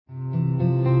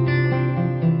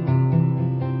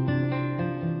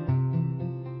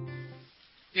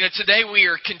Today we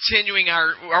are continuing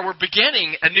we're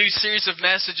beginning a new series of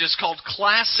messages called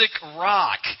Classic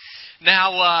Rock.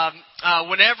 Now,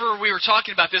 whenever we were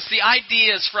talking about this, the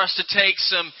idea is for us to take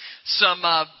some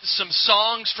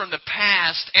songs from the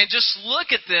past and just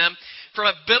look at them from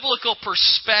a biblical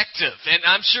perspective. And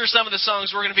I'm sure some of the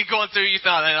songs we're going to be going through, you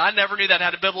thought, I never knew that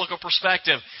had a biblical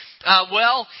perspective.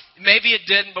 Well, maybe it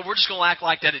didn't, but we're just going to act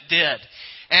like that it did.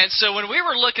 And so when we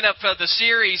were looking up the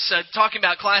series, talking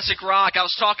about classic rock, I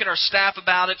was talking to our staff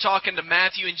about it, talking to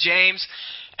Matthew and James.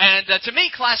 And to me,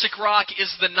 classic rock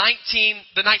is the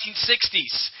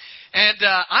 1960s. And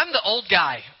I'm the old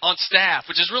guy on staff,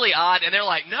 which is really odd. And they're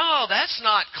like, no, that's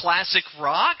not classic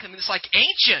rock. I mean, it's like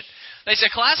ancient. They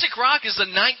said classic rock is the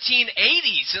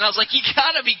 1980s. And I was like, you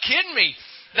got to be kidding me.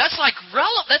 That's like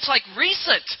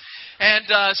recent. And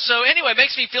so anyway, it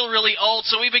makes me feel really old.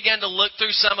 So we began to look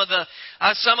through some of the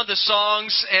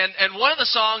songs, and one of the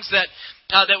songs that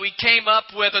we came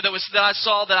up with, or that I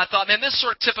saw that I thought, man, this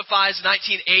sort of typifies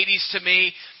 1980s to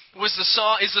me, is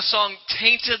the song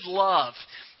 "Tainted Love."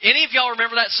 Any of y'all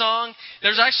remember that song?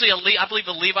 There's actually I believe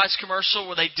a Levi's commercial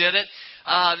where they did it,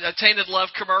 a "Tainted Love"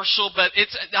 commercial. But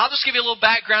I'll just give you a little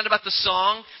background about the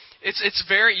song. It's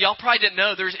very, y'all probably didn't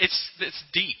know. It's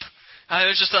deep.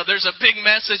 There's a big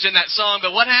message in that song,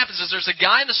 but what happens is there's a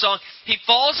guy in the song, he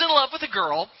falls in love with a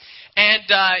girl, and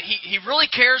he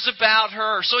really cares about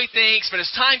her, or so he thinks, but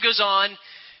as time goes on,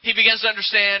 he begins to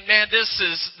understand, man, this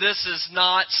is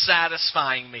not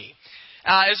satisfying me.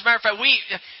 As a matter of fact,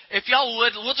 if y'all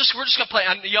would, we're just going to play,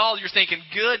 y'all, you're thinking,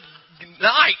 good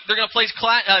night, they're going to play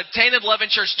Tainted Love in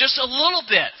church just a little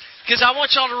bit, because I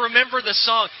want y'all to remember the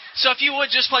song. So if you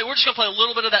would just play, we're just going to play a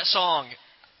little bit of that song.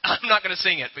 I'm not going to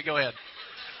sing it, but go ahead.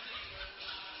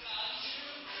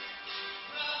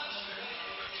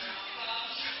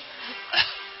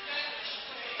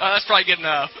 That's probably good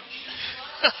enough.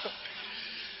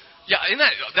 Yeah,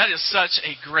 that is such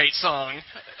a great song.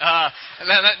 Now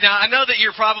I know that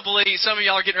you're probably, some of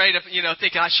y'all are getting ready to,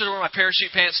 thinking I should have worn my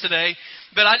parachute pants today.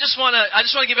 But I just want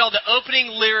to give y'all the opening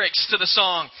lyrics to the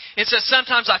song. It says,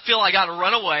 sometimes I feel I got to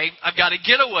run away. I've got to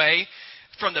get away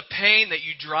from the pain that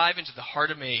you drive into the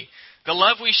heart of me. The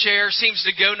love we share seems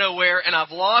to go nowhere, and I've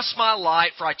lost my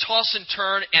light, for I toss and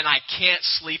turn, and I can't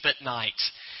sleep at night.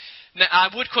 Now,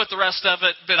 I would quote the rest of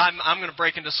it, but I'm going to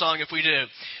break into song if we do.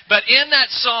 But in that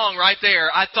song right there,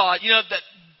 I thought, that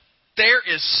there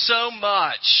is so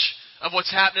much of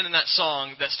what's happening in that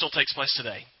song that still takes place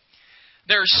today.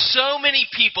 There are so many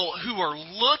people who are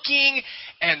looking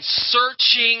and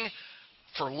searching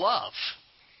for love.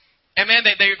 And man,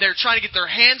 they're trying to get their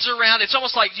hands around. It's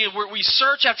almost like we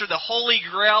search after the Holy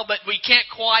Grail, but we can't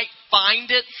quite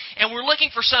find it. And we're looking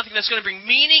for something that's going to bring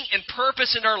meaning and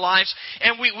purpose into our lives.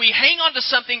 And we hang on to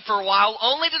something for a while,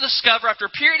 only to discover after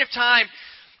a period of time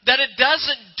that it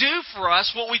doesn't do for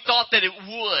us what we thought that it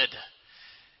would.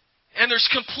 And there's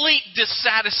complete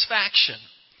dissatisfaction.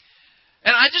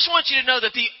 And I just want you to know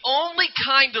that the only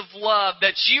kind of love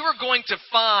that you are going to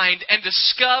find and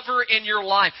discover in your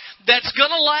life that's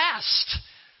going to last,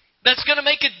 that's going to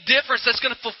make a difference, that's going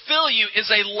to fulfill you, is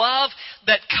a love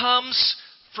that comes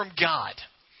from God.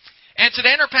 And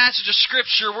today in our passage of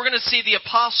Scripture, we're going to see the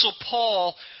Apostle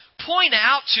Paul point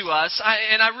out to us,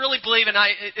 and I really believe,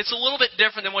 it's a little bit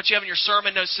different than what you have in your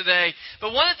sermon notes today,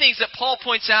 but one of the things that Paul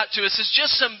points out to us is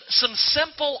just some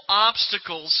simple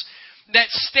obstacles that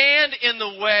stand in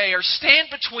the way or stand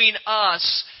between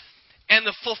us and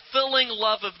the fulfilling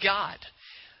love of God.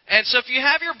 And so if you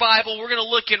have your Bible, we're going to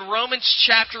look in Romans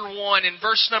chapter 1 in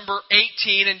verse number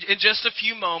 18 in just a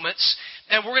few moments.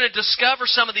 And we're going to discover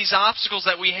some of these obstacles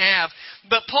that we have.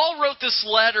 But Paul wrote this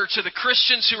letter to the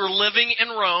Christians who were living in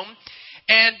Rome.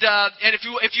 And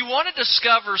if you want to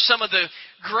discover some of the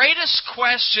greatest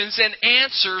questions and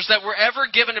answers that were ever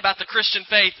given about the Christian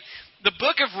faith, the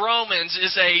book of Romans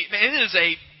is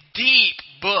a deep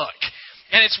book,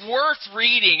 and it's worth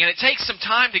reading, and it takes some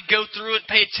time to go through it and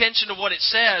pay attention to what it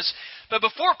says. But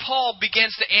before Paul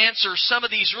begins to answer some of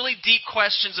these really deep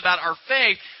questions about our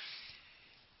faith,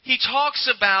 he talks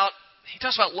about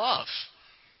love.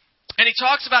 And he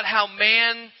talks about how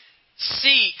man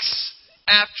seeks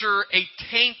after a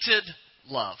tainted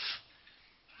love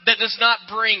that does not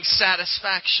bring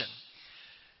satisfaction.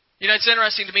 It's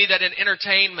interesting to me that in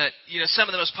entertainment, some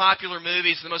of the most popular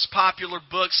movies, the most popular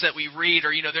books that we read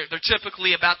are, they're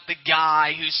typically about the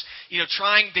guy who's,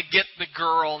 trying to get the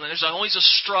girl, and there's always a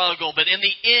struggle, but in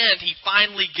the end, he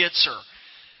finally gets her.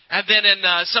 And then in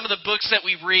some of the books that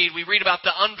we read about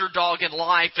the underdog in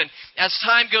life, and as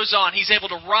time goes on, he's able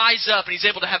to rise up, and he's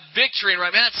able to have victory, and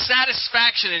right, man, that's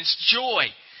satisfaction and it's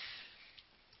joy.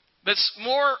 But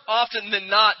more often than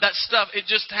not, that stuff, it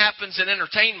just happens in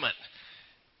entertainment.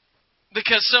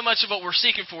 Because so much of what we're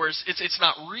seeking for is it's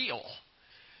not real.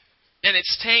 And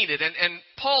it's tainted. And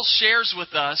Paul shares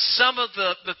with us some of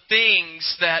the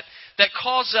things that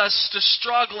cause us to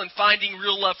struggle in finding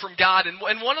real love from God. And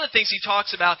one of the things he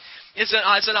talks about is that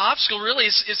as an obstacle really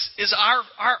is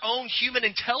our own human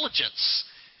intelligence.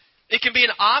 It can be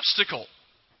an obstacle.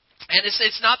 And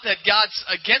it's not that God's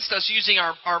against us using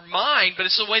our mind, but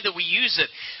it's the way that we use it.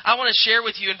 I want to share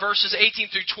with you in verses 18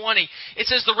 through 20. It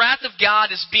says, "The wrath of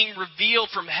God is being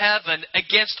revealed from heaven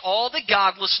against all the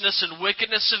godlessness and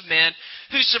wickedness of men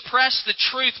who suppress the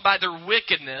truth by their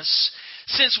wickedness,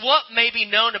 since what may be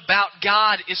known about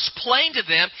God is plain to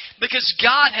them, because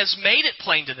God has made it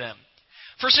plain to them.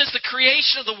 For since the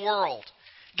creation of the world,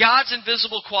 God's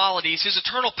invisible qualities, His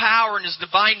eternal power and His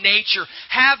divine nature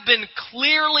have been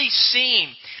clearly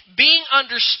seen, being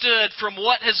understood from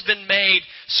what has been made,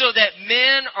 so that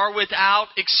men are without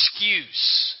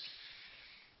excuse."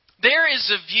 There is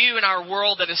a view in our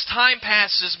world that as time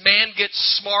passes, man gets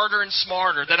smarter and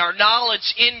smarter, that our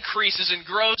knowledge increases and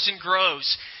grows and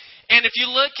grows. And if you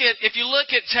look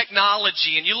at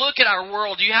technology and you look at our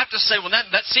world, you have to say, well,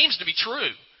 that seems to be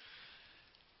true.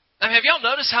 I mean, have y'all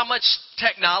noticed how much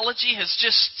technology has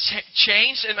just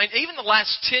changed? I mean, even the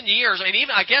last 10 years,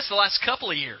 even I guess the last couple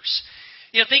of years.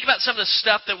 Think about some of the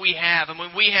stuff that we have. I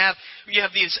mean, you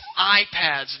have these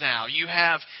iPads now. You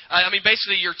have,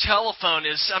 basically your telephone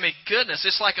is, goodness,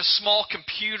 it's like a small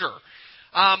computer.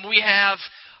 We have,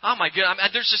 oh my goodness,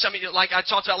 there's just, like I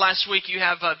talked about last week, you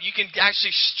can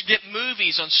actually get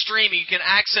movies on streaming. You can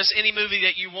access any movie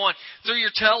that you want through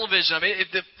your television.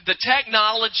 The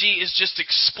technology is just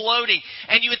exploding.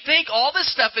 And you would think all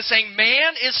this stuff is saying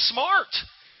man is smart.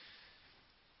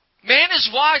 Man is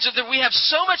wise, that we have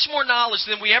so much more knowledge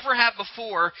than we ever have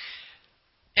before.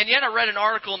 And yet I read an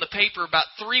article in the paper about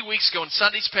 3 weeks ago in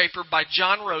Sunday's paper by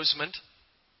John Rosemond.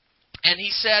 And he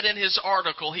said in his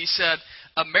article,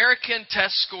 American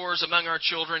test scores among our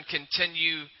children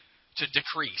continue to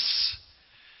decrease.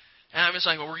 And I'm just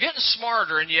like, well, we're getting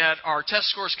smarter, and yet our test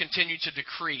scores continue to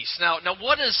decrease. Now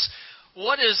what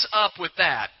is up with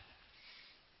that?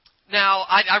 Now,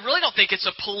 I really don't think it's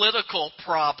a political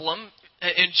problem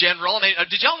in general.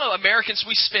 Did y'all know Americans,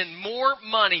 we spend more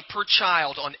money per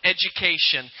child on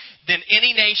education than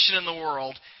any nation in the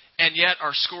world, and yet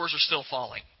our scores are still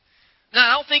falling? Now,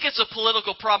 I don't think it's a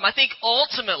political problem. I think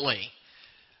ultimately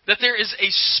that there is a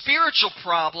spiritual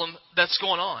problem that's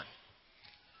going on.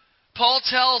 Paul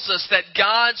tells us that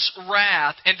God's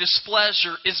wrath and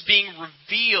displeasure is being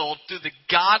revealed through the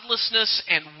godlessness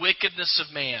and wickedness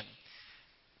of man.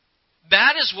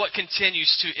 That is what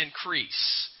continues to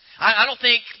increase. I don't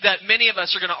think that many of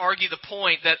us are going to argue the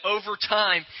point that over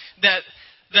time that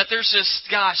there's this,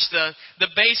 the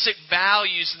basic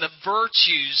values and the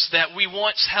virtues that we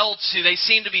once held to, they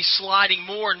seem to be sliding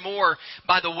more and more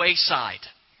by the wayside.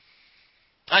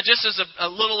 Just as a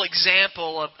little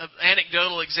example, an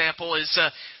anecdotal example, is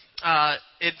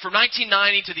from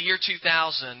 1990 to the year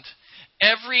 2000,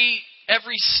 every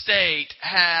state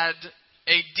had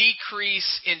a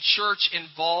decrease in church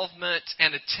involvement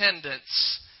and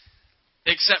attendance,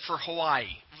 except for Hawaii,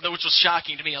 which was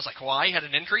shocking to me. I was like, Hawaii had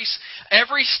an increase?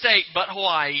 Every state but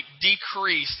Hawaii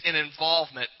decreased in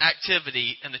involvement,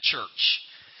 activity in the church.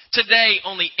 Today,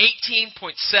 only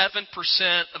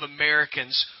 18.7% of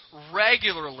Americans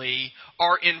regularly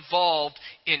are involved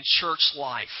in church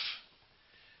life.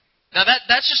 Now,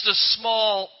 that's just a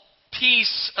small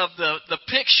piece of the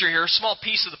picture here, a small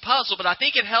piece of the puzzle, but I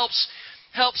think it helps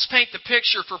paint the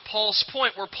picture for Paul's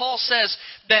point, where Paul says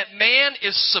that man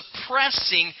is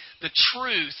suppressing the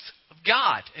truth of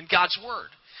God and God's Word.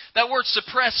 That word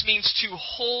suppress means to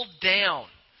hold down.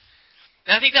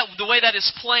 And I think that the way that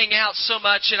is playing out so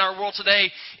much in our world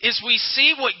today is we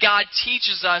see what God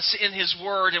teaches us in His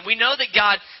Word, and we know that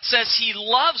God says He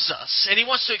loves us and He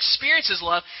wants to experience His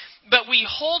love, but we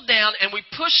hold down and we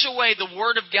push away the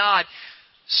Word of God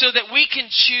so that we can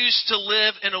choose to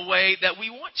live in a way that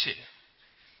we want to.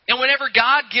 And whenever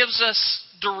God gives us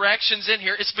directions in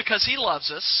here, it's because He loves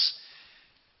us.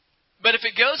 But if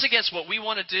it goes against what we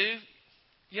want to do,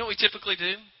 you know what we typically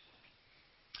do?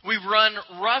 We run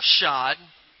roughshod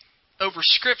over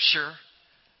Scripture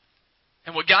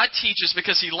and what God teaches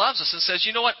because He loves us and says,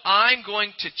 you know what, I'm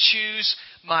going to choose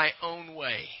my own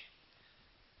way.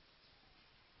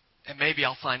 And maybe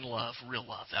I'll find love, real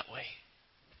love, that way.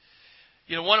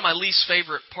 You know, one of my least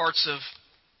favorite parts of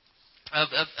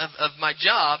my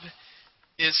job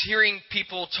is hearing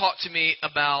people talk to me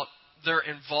about their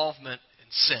involvement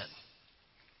in sin.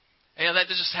 And that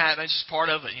just happens. It's just part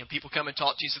of it. People come and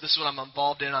talk to you. So this is what I'm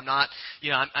involved in. I'm not.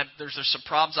 There's some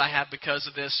problems I have because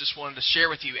of this. Just wanted to share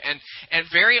with you. And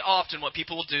very often, what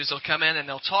people will do is they'll come in and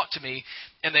they'll talk to me,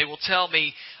 and they will tell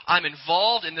me, I'm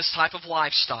involved in this type of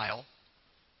lifestyle.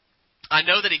 I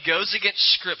know that it goes against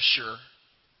Scripture,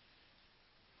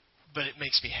 but it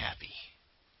makes me happy.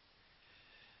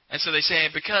 And so they say,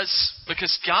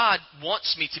 because God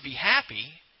wants me to be happy,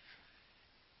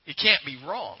 it can't be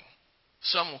wrong.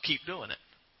 So I'm going to keep doing it.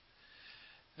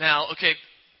 Now, okay,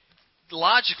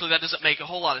 logically that doesn't make a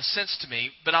whole lot of sense to me,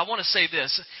 but I want to say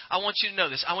this. I want you to know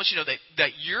this. I want you to know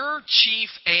that your chief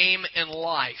aim in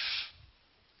life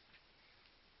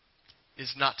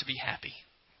is not to be happy.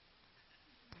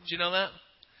 Did you know that?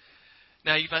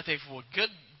 Now you might think, well, good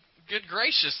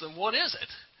gracious, then what is it?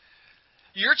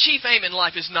 Your chief aim in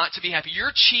life is not to be happy.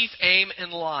 Your chief aim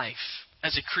in life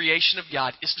as a creation of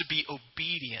God is to be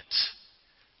obedient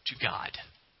to God.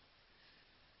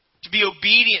 To be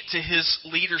obedient to His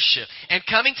leadership. And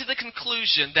coming to the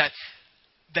conclusion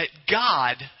that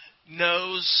God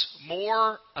knows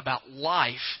more about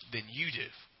life than you do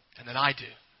and than I do.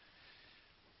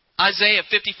 Isaiah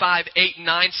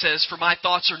 55:8-9 says, For my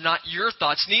thoughts are not your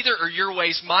thoughts, neither are your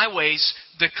ways my ways,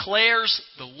 declares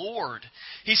the Lord.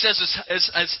 He says,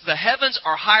 as the heavens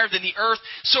are higher than the earth,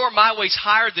 so are my ways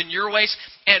higher than your ways,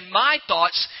 and my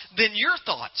thoughts than your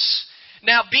thoughts.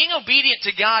 Now, being obedient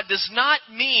to God does not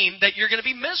mean that you're going to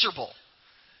be miserable.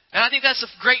 And I think that's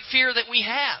a great fear that we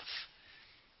have.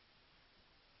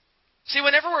 See,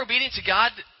 whenever we're obedient to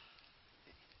God,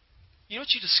 you know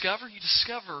what you discover? You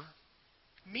discover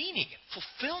meaning,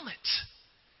 fulfillment.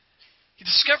 You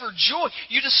discover joy.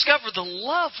 You discover the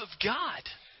love of God.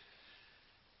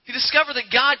 You discover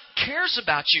that God cares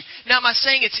about you. Now, am I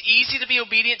saying it's easy to be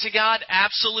obedient to God?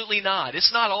 Absolutely not.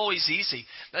 It's not always easy.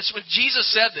 That's when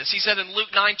Jesus said this. He said in Luke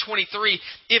 9:23,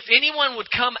 if anyone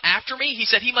would come after me, he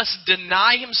said he must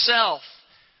deny himself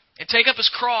and take up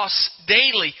his cross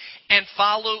daily and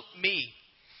follow me.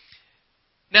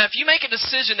 Now, if you make a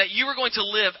decision that you are going to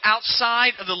live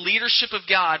outside of the leadership of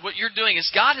God, what you're doing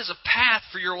is God has a path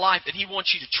for your life that He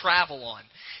wants you to travel on.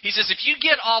 He says, if you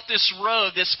get off this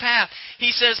road, this path,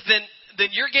 He says, then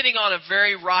you're getting on a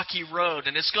very rocky road,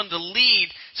 and it's going to lead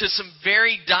to some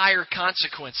very dire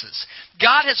consequences.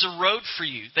 God has a road for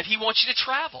you that He wants you to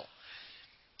travel.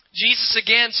 Jesus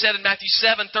again said in Matthew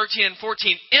 7:13 and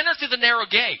 14, enter through the narrow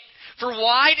gate. For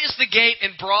wide is the gate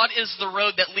and broad is the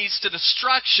road that leads to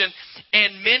destruction,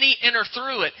 and many enter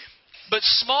through it. But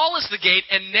small is the gate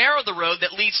and narrow the road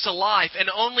that leads to life, and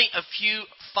only a few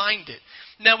find it.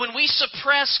 Now, when we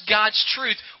suppress God's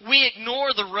truth, we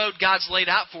ignore the road God's laid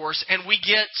out for us, and we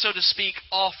get, so to speak,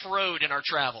 off-road in our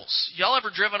travels. Y'all ever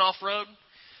driven off-road?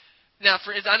 Now,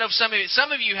 I know some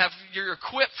of you you're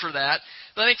equipped for that.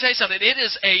 Let me tell you something. It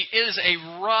is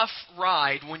a rough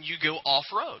ride when you go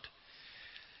off-road.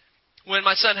 When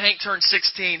my son Hank turned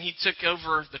 16, he took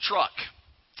over the truck.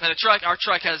 And our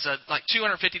truck has like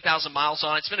 250,000 miles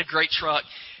on it. It's been a great truck.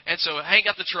 And so Hank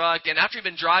got the truck, and after he'd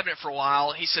been driving it for a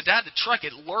while, he said, Dad, the truck,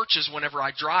 it lurches whenever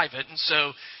I drive it. And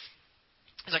so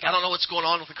he's like, I don't know what's going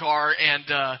on with the car. And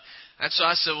so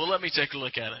I said, well, let me take a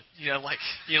look at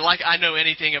it. Like I know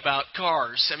anything about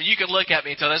cars. I mean, you can look at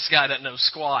me and tell this guy doesn't know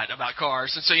squat about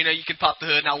cars. And so, you can pop the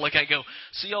hood, and I'll look at it and go,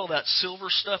 see all that silver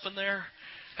stuff in there?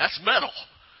 That's metal.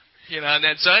 And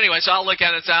then so I'll look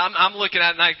at it and say, I'm looking at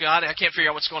it and I go, I can't figure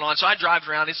out what's going on. So I drive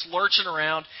around, it's lurching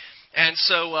around. And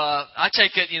so I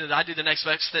take it, I do the next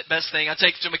best thing. I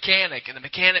take it to a mechanic, and the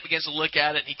mechanic begins to look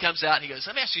at it, and he comes out and he goes,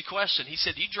 let me ask you a question. He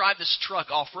said, do you drive this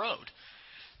truck off-road?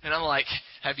 And I'm like,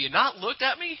 have you not looked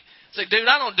at me? It's like, dude,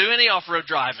 I don't do any off-road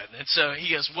driving. And so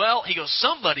he goes,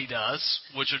 somebody does,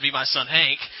 which would be my son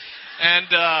Hank.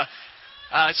 And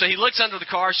so he looks under the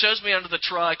car, shows me under the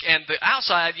truck, and the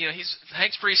outside,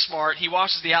 Hank's pretty smart. He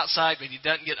washes the outside, but he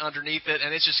doesn't get underneath it,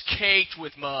 and it's just caked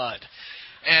with mud.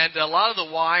 And a lot of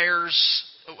the wires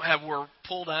were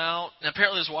pulled out, and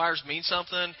apparently those wires mean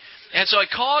something. And so it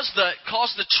caused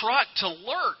the truck to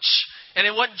lurch, and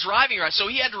it wasn't driving right. So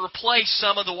he had to replace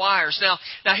some of the wires. Now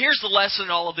here's the lesson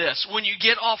in all of this. When you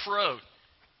get off-road,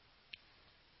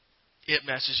 it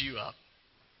messes you up.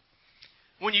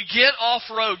 When you get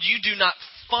off-road, you do not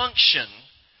function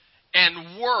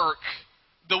and work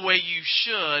the way you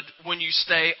should when you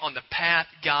stay on the path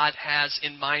God has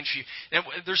in mind for you. And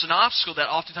there's an obstacle that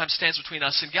oftentimes stands between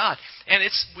us and God, and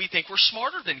we think we're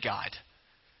smarter than God.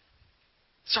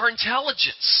 It's our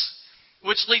intelligence,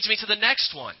 which leads me to the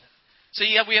next one. So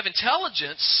we have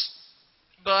intelligence,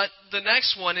 but the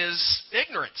next one is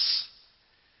ignorance.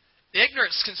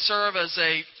 Ignorance can serve as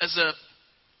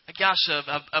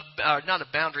not a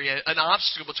boundary, an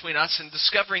obstacle between us and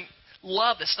discovering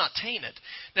love that's not tainted.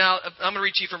 Now, I'm going to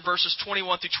read to you from verses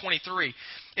 21 through 23.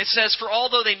 It says, for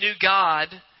although they knew God,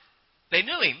 they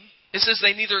knew Him. It says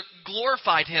they neither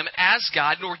glorified Him as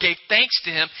God nor gave thanks to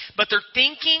Him, but their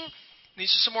thinking, these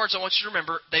are some words I want you to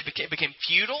remember, they became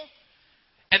futile,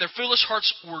 and their foolish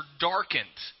hearts were darkened.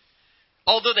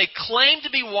 Although they claimed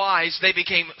to be wise, they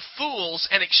became fools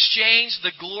and exchanged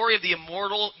the glory of the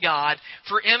immortal God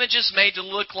for images made to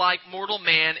look like mortal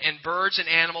man and birds and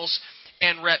animals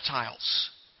and reptiles.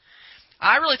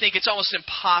 I really think it's almost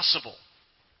impossible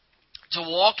to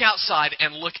walk outside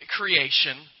and look at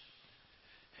creation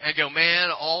and go,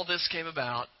 man, all this came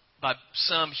about by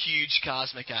some huge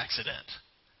cosmic accident.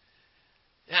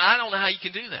 And I don't know how you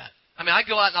can do that. I mean, I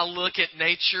go out and I look at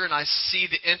nature and I see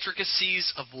the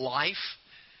intricacies of life.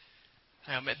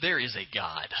 I mean, there is a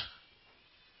God.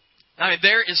 I mean,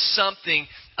 there is something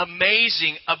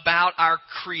amazing about our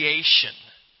creation.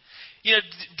 You know,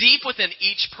 deep within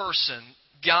each person,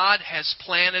 God has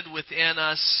planted within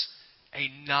us a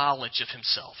knowledge of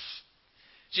Himself.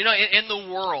 You know, in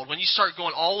the world, when you start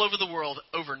going all over the world,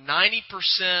 over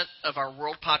 90% of our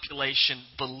world population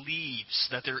believes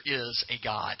that there is a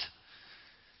God.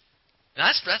 Now,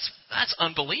 that's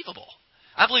unbelievable.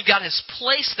 I believe God has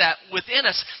placed that within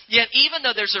us. Yet, even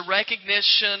though there's a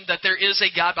recognition that there is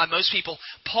a God by most people,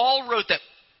 Paul wrote that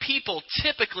people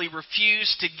typically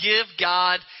refuse to give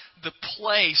God the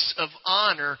place of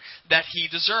honor that He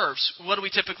deserves. What do we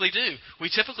typically do? We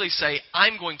typically say,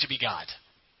 I'm going to be God.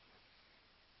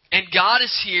 And God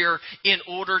is here in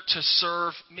order to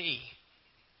serve me.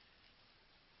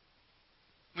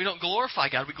 We don't glorify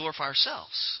God, we glorify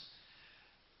ourselves.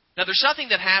 Now, there's something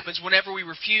that happens whenever we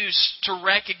refuse to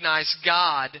recognize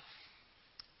God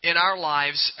in our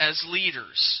lives as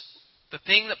leaders. The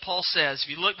thing that Paul says, if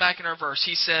you look back in our verse,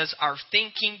 he says, our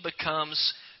thinking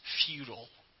becomes futile.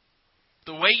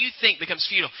 The way you think becomes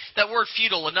futile. That word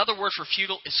futile, another word for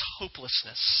futile is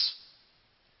hopelessness.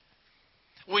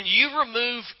 When you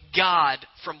remove God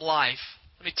from life,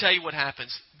 let me tell you what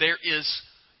happens. There is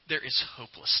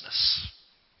hopelessness.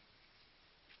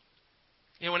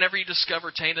 You know, whenever you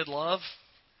discover tainted love,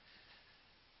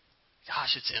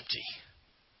 gosh, it's empty.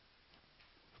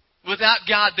 Without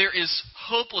God, there is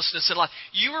hopelessness in life.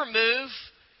 You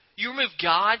remove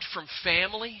God from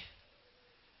family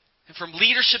and from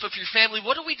leadership of your family.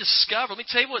 What do we discover? Let me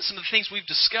tell you what some of the things we've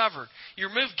discovered. You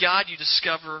remove God, you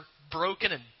discover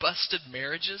broken and busted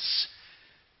marriages.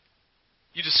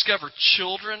 You discover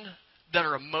children that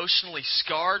are emotionally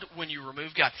scarred when you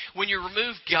remove God. When you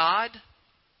remove God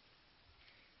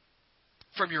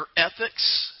from your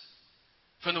ethics,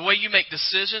 from the way you make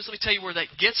decisions, let me tell you where that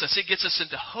gets us. It gets us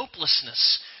into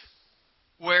hopelessness,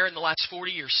 where in the last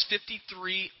 40 years,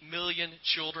 53 million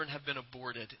children have been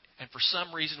aborted. And for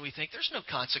some reason we think there's no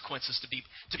consequences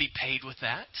to be paid with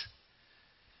that.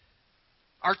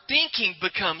 Our thinking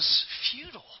becomes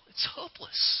futile. It's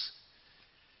hopeless.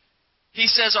 He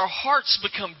says our hearts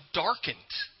become darkened.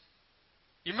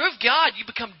 You remove God, you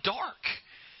become dark.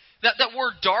 That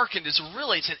word darkened it's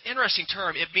an interesting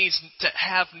term. It means to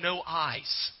have no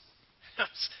eyes.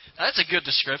 That's a good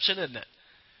description, isn't it?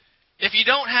 If you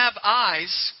don't have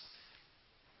eyes,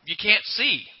 you can't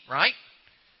see, right?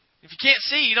 If you can't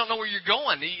see, you don't know where you're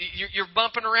going. You're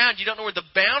bumping around. You don't know where the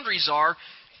boundaries are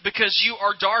because you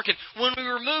are darkened. When we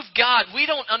remove God, we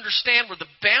don't understand where the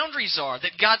boundaries are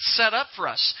that God set up for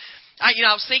us. I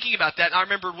was thinking about that. I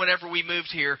remember whenever we moved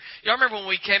here. I remember when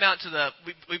we came out to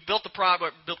we built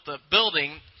the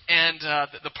building, and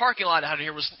the parking lot out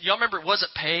here was. Y'all remember it wasn't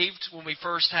paved when we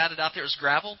first had it out there. It was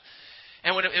gravel,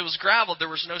 and when it was gravel, there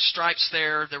was no stripes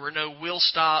there. There were no wheel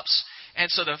stops,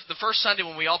 and so the first Sunday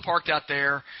when we all parked out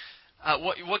there,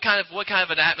 what kind of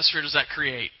an atmosphere does that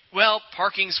create? Well,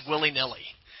 parking's willy-nilly.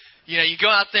 You know, you go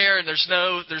out there and there's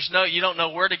no, you don't know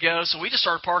where to go. So we just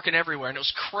started parking everywhere, and it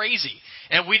was crazy.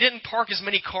 And we didn't park as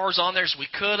many cars on there as we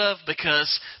could have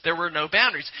because there were no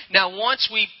boundaries. Now, once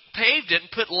we paved it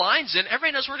and put lines in,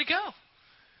 everybody knows where to go.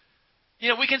 You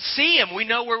know, we can see them. We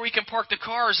know where we can park the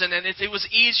cars, and it was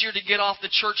easier to get off the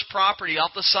church property,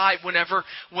 off the site, whenever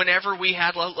we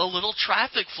had a little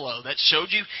traffic flow that showed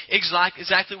you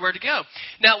exactly where to go.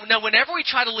 Now, whenever we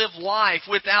try to live life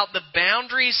without the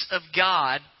boundaries of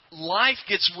God, life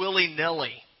gets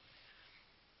willy-nilly.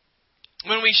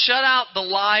 When we shut out the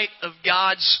light of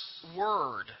God's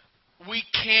Word, we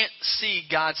can't see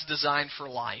God's design for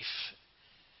life.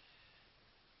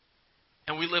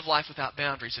 And we live life without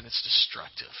boundaries, and it's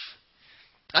destructive.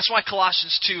 That's why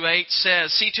Colossians 2:8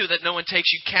 says, "See to it that no one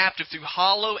takes you captive through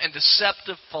hollow and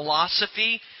deceptive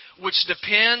philosophy, which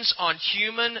depends on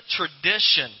human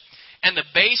tradition and the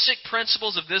basic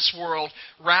principles of this world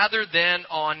rather than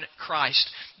on Christ.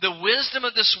 The wisdom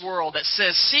of this world that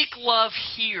says, seek love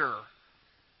here,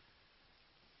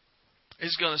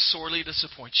 is going to sorely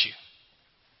disappoint you.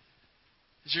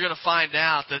 Because you're going to find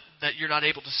out that you're not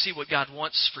able to see what God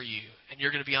wants for you, and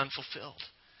you're going to be unfulfilled.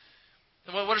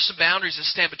 And what are some boundaries that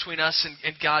stand between us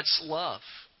and God's love?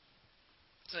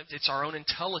 It's our own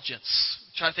intelligence.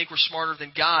 We try to think we're smarter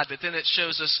than God, but then it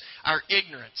shows us our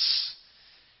ignorance.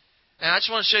 And I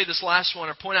just want to show you this last one,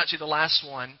 or point out to you the last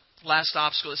one, last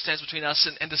obstacle that stands between us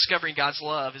and discovering God's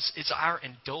love. It's our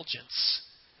indulgence.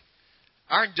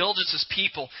 Our indulgence as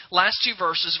people. Last two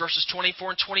verses, verses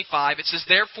 24 and 25, it says,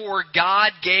 therefore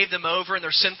God gave them over in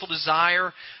their sinful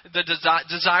desires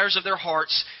of their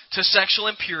hearts to sexual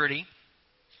impurity,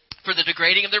 for the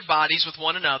degrading of their bodies with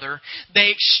one another. They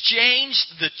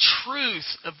exchanged the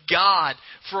truth of God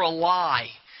for a lie,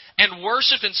 and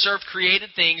worshiped and served created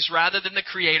things rather than the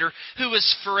Creator, who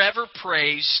is forever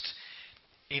praised.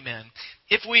 Amen.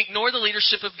 If we ignore the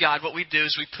leadership of God, what we do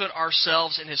is we put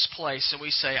ourselves in His place and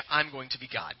we say, I'm going to be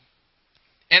God.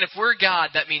 And if we're God,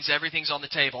 that means everything's on the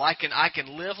table. I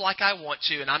can live like I want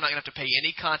to, and I'm not going to have to pay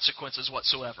any consequences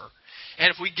whatsoever. And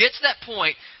if we get to that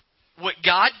point, what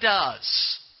God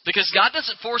does, because God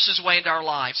doesn't force His way into our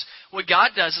lives, what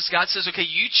God does is God says, okay,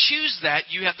 you choose that.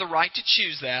 You have the right to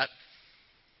choose that.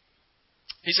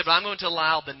 He said, but I'm going to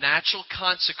allow the natural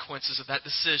consequences of that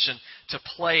decision to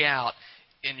play out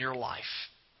in your life.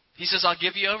 He says, I'll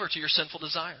give you over to your sinful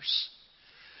desires.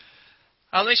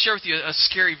 Let me share with you a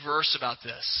scary verse about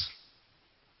this.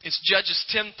 It's Judges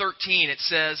 10:13. It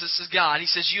says, this is God. He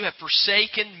says, you have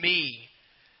forsaken me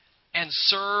and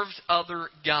served other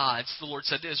gods, the Lord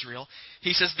said to Israel.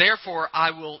 He says, therefore I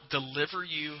will deliver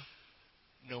you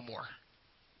no more.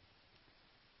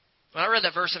 When I read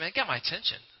that verse, it got my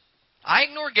attention. I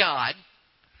ignore God.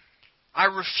 I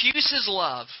refuse His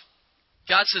love.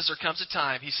 God says there comes a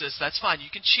time, He says, that's fine, you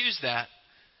can choose that,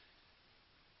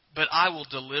 but I will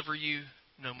deliver you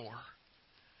no more.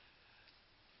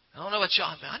 I don't know about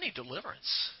y'all, I need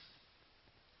deliverance.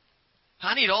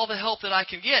 I need all the help that I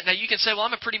can get. Now you can say, well,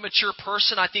 I'm a pretty mature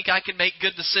person. I think I can make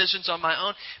good decisions on my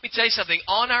own. Let me tell you something.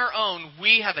 On our own,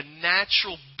 we have a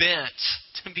natural bent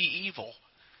to be evil,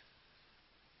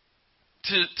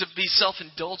 to be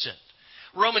self-indulgent.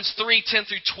 Romans 3:10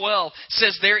 through 12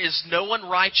 says there is no one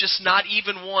righteous, not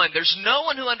even one. There's no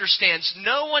one who understands,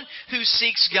 no one who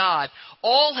seeks God.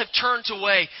 All have turned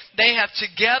away. They have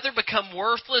together become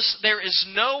worthless. There is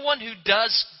no one who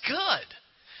does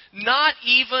good, not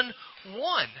even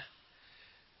one.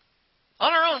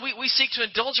 On our own, we seek to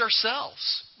indulge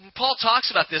ourselves. And Paul talks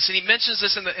about this, and he mentions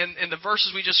this in the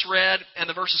verses we just read and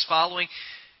the verses following.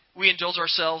 We indulge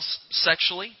ourselves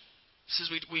sexually. He says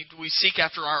we seek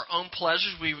after our own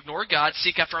pleasures. We ignore God,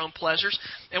 seek after our own pleasures.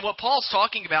 And what Paul's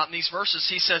talking about in these verses,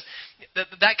 he says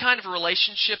that kind of a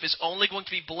relationship is only going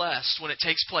to be blessed when it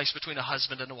takes place between a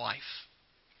husband and a wife.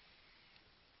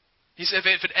 He said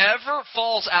if it ever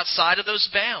falls outside of those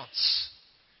bounds,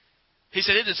 he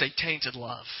said it is a tainted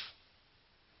love.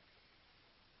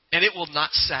 And it will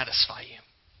not satisfy you.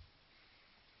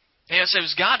 And I say,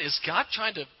 is God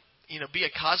trying to be a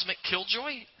cosmic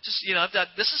killjoy? Just,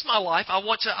 this is my life. I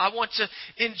want to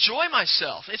enjoy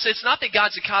myself. It's not that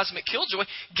God's a cosmic killjoy.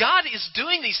 God is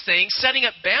doing these things, setting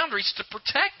up boundaries to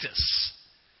protect us.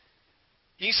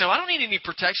 You can say, well, I don't need any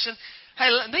protection. Hey,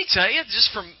 let me tell you,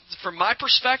 just from my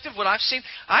perspective, what I've seen,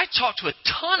 I talked to a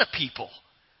ton of people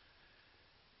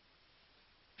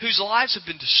whose lives have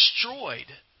been destroyed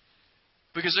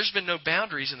because there's been no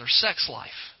boundaries in their sex life.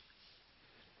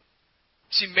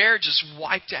 See, marriage is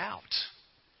wiped out.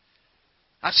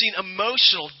 I've seen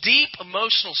deep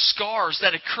emotional scars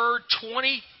that occurred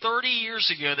 20, 30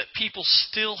 years ago that people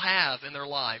still have in their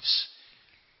lives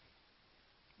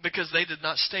because they did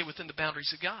not stay within the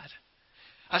boundaries of God.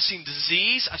 I've seen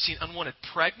disease. I've seen unwanted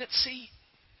pregnancy.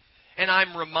 And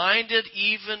I'm reminded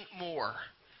even more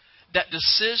that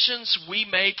decisions we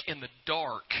make in the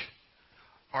dark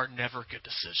are never good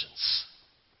decisions.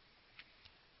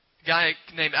 A guy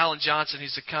named Alan Johnson,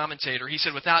 he's a commentator, he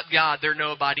said, without God, there are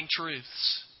no abiding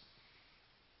truths.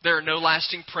 There are no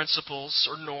lasting principles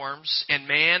or norms, and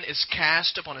man is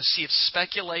cast upon a sea of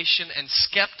speculation and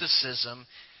skepticism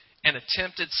and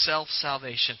attempted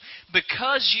self-salvation.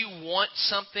 Because you want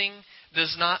something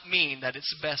does not mean that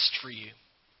it's best for you.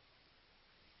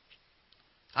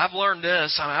 I've learned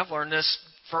this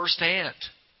firsthand.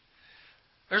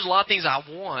 There's a lot of things I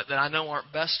want that I know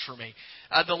aren't best for me.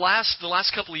 The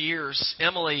last couple of years,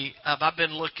 Emily, I've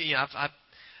been looking.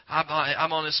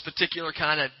 I'm on this particular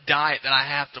kind of diet that I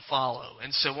have to follow,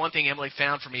 and so one thing Emily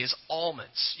found for me is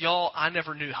almonds. Y'all, I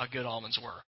never knew how good almonds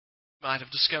were. might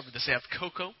have discovered this. They have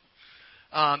cocoa.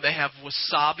 They have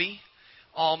wasabi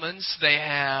almonds. They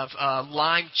have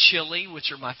lime chili,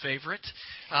 which are my favorite.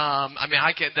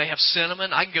 They have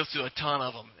cinnamon. I can go through a ton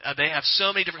of them. They have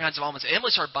so many different kinds of almonds.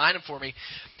 Emily started buying them for me.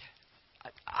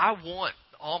 I want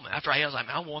almond. After I ate, I was like,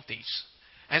 I want these.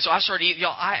 And so I started eating.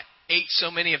 I ate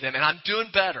so many of them, and I'm doing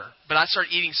better. But I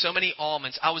started eating so many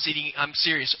almonds. I was eating, I'm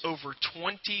serious, over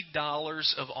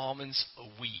 $20 of almonds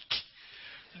a week.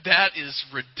 That is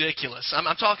ridiculous.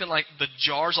 I'm talking like the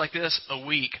jars like this a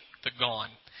week, they're gone.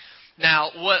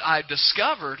 Now, what I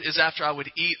discovered is after I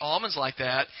would eat almonds like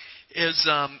that is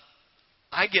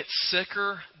I get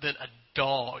sicker than a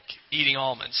dog eating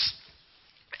almonds.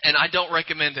 And I don't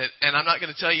recommend it. And I'm not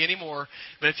going to tell you anymore.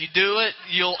 But if you do it,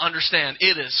 you'll understand.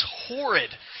 It is horrid.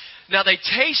 Now, they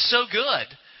taste so good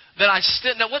that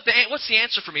now, what's the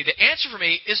answer for me? The answer for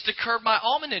me is to curb my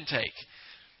almond intake.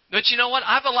 But you know what?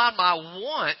 I've allowed my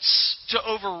wants to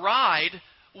override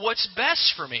what's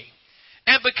best for me.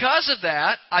 And because of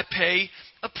that, I pay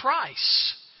a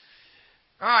price.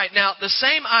 All right, now, the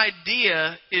same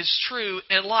idea is true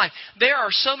in life. There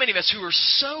are so many of us who are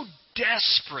so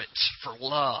desperate for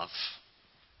love,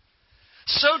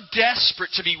 so desperate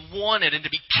to be wanted and to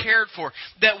be cared for,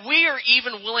 that we are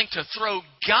even willing to throw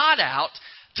God out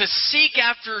to seek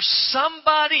after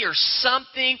somebody or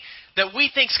something that we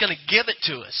think is going to give it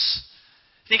to us.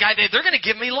 Think they're going to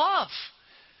give me love.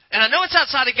 And I know it's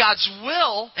outside of God's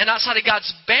will and outside of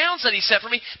God's bounds that He set for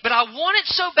me, but I want it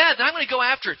so bad that I'm going to go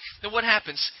after it. Then what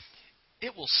happens?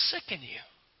 It will sicken you.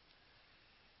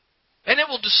 And it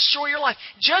will destroy your life.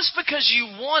 Just because you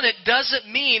want it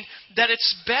doesn't mean that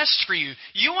it's best for you.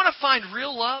 You want to find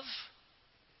real love?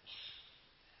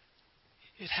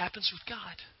 It happens with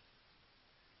God.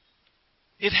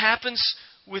 It happens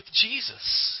with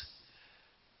Jesus.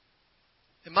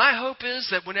 And my hope is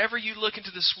that whenever you look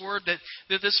into this Word, that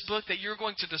this book, that you're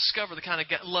going to discover the kind of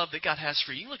love that God has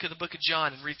for you. You look at the book of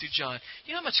John and read through John.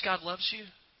 You know how much God loves you?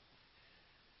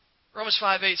 Romans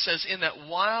 5:8 says, in that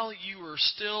while you were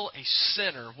still a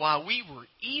sinner, while we were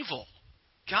evil,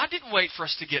 God didn't wait for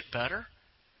us to get better.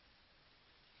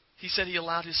 He said He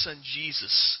allowed His Son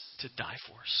Jesus to die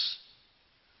for us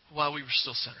while we were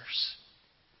still sinners.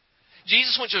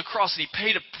 Jesus went to a cross and He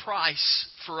paid a price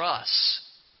for us.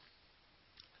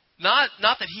 Not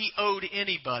that He owed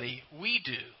anybody, we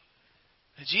do.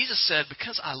 And Jesus said,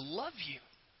 because I love you,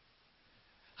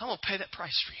 I'm going to pay that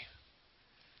price for you.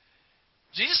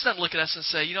 Jesus doesn't look at us and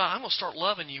say, I'm going to start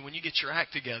loving you when you get your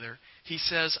act together. He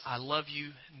says, I love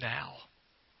you now.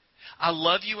 I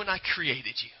love you when I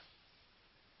created you.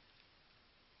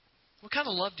 What kind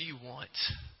of love do you want?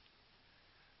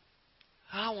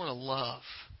 I want a love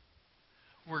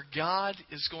where God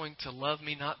is going to love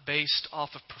me not based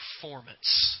off of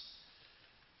performance,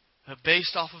 but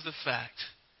based off of the fact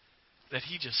that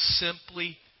He just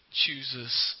simply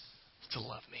chooses to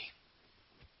love me.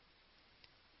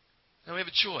 Now we have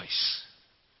a choice.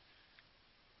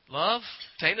 Love,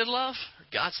 tainted love, or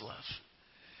God's love.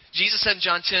 Jesus said in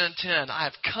John 10:10, I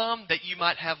have come that you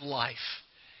might have life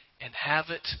and have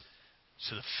it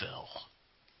to the fill.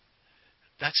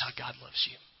 That's how God loves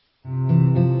you.